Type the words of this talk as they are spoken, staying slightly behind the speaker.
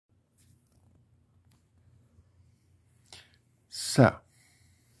So,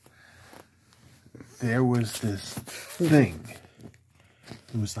 there was this thing.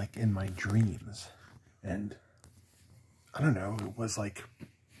 It was like in my dreams. And I don't know, it was like,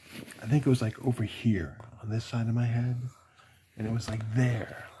 I think it was like over here on this side of my head. And it was like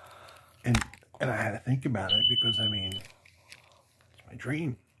there. And I had to think about it because, I mean, it's my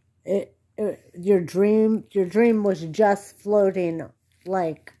dream. Your dream was just floating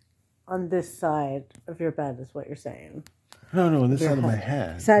like on this side of your bed is what you're saying. No, on this side of my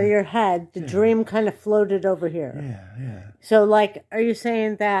head. Side of your head. The dream kind of floated over here. Yeah. So, like, are you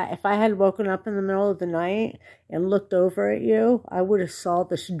saying that if I had woken up in the middle of the night and looked over at you, I would have saw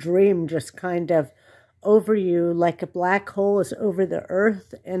this dream just kind of over you like a black hole is over the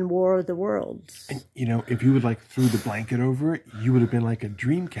earth in War of the Worlds? And, you know, if you would, like, threw the blanket over it, you would have been like a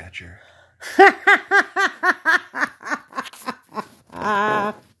dream catcher.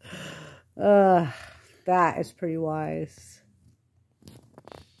 That is pretty wise.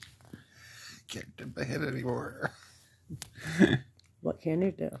 Can't dip my head anymore. What can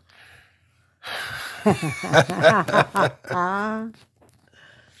you do?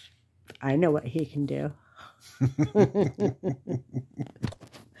 I know what he can do. And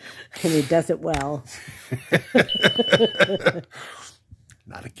he does it well.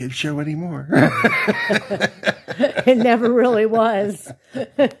 Not a kid show anymore. It never really was.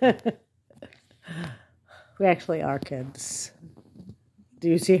 We actually are kids. Do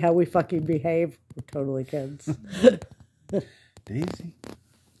you see how we fucking behave? We're totally kids. Daisy.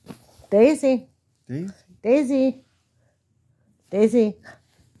 Daisy. Daisy. Daisy. Daisy.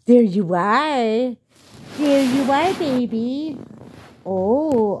 There you are. There you are, baby.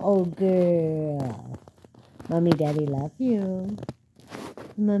 Oh girl. Mommy, Daddy love you.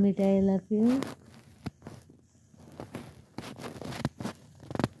 Mommy, Daddy love you.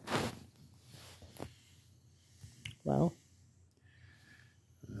 Well.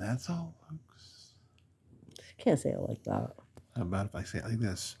 That's all, folks. You can't say it like that. How about if I say it like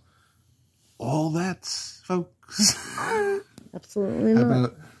this? All that's, folks. Absolutely not. How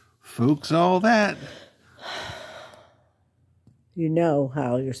about, folks, all that? You know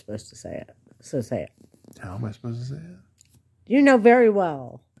how you're supposed to say it. So say it. How am I supposed to say it? You know very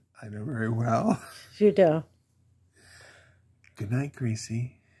well. I know very well. You do. Good night,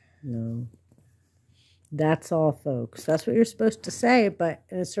 Greasy. No. That's all, folks. That's what you're supposed to say, but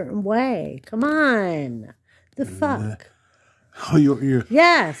in a certain way. Come on. The fuck? Oh, you're...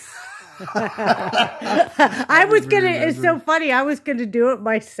 Yes. I was going to... It's so funny. I was going to do it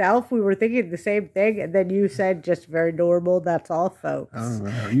myself. We were thinking the same thing, and then you said just very normal. That's all, folks. I don't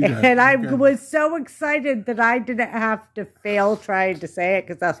know how you guys... And I was so excited that I didn't have to fail trying to say it,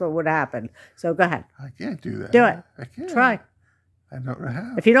 because that's what would happen. So go ahead. I can't do that. Do it. I can't. Try. I don't know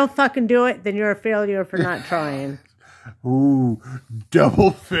how. If you don't fucking do it, then you're a failure for not trying. Ooh,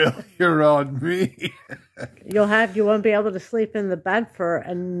 double failure on me. You won't be able to sleep in the bed for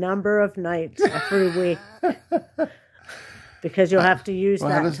a number of nights every week. Because you'll have to use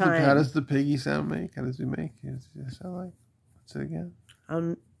that time. How does the piggy sound make? How does it make? Does it sound like? What's it again?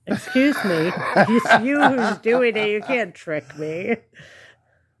 Excuse me. It's you who's doing it. You can't trick me.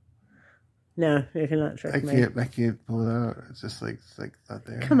 No, you cannot trick me. I can't pull it out. It's just like, not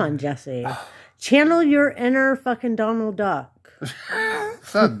there. Come on, Jesse. Channel your inner fucking Donald Duck.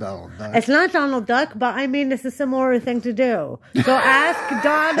 It's not Donald Duck. It's not Donald Duck, but I mean, it's a similar thing to do. So ask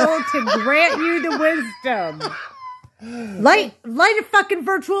Donald to grant you the wisdom. Light a fucking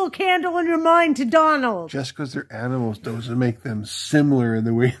virtual candle in your mind to Donald. Just because they're animals doesn't make them similar in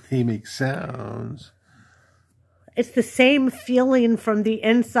the way they make sounds. It's the same feeling from the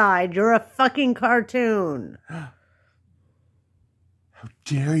inside. You're a fucking cartoon. How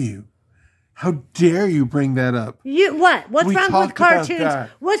dare you? How dare you bring that up? What's wrong with cartoons?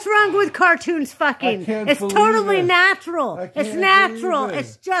 What's wrong with cartoons fucking? It's totally natural. It's natural.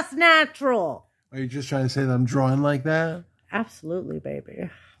 It's just natural. Are you just trying to say that I'm drawing like that? Absolutely, baby.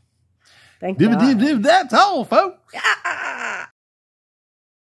 Thank you. That's all, folks.